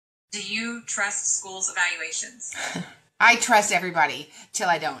Do you trust schools' evaluations? I trust everybody till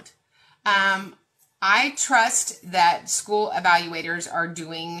I don't. I trust that school evaluators are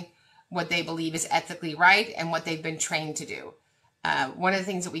doing what they believe is ethically right and what they've been trained to do. One of the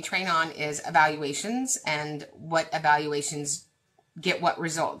things that we train on is evaluations and what evaluations get what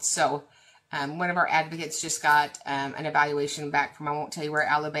results. So one of our advocates just got an evaluation back from, I won't tell you where,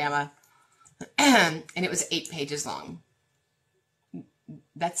 Alabama, and it was 8 pages long.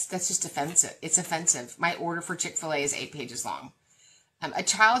 That's just offensive. It's offensive. My order for Chick-fil-A is 8 pages long. A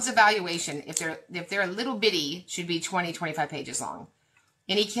child's evaluation, if they're a little bitty, should be 20, 25 pages long.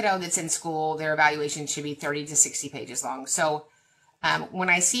 Any kiddo that's in school, their evaluation should be 30 to 60 pages long. So when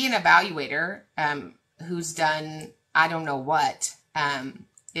I see an evaluator who's done I don't know what,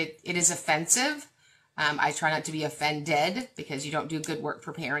 it is offensive. I try not to be offended because you don't do good work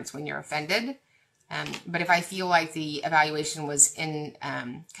for parents when you're offended. But if I feel like the evaluation was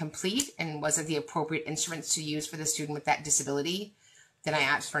incomplete and wasn't the appropriate instruments to use for the student with that disability, then I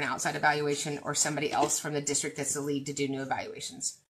ask for an outside evaluation or somebody else from the district that's the lead to do new evaluations.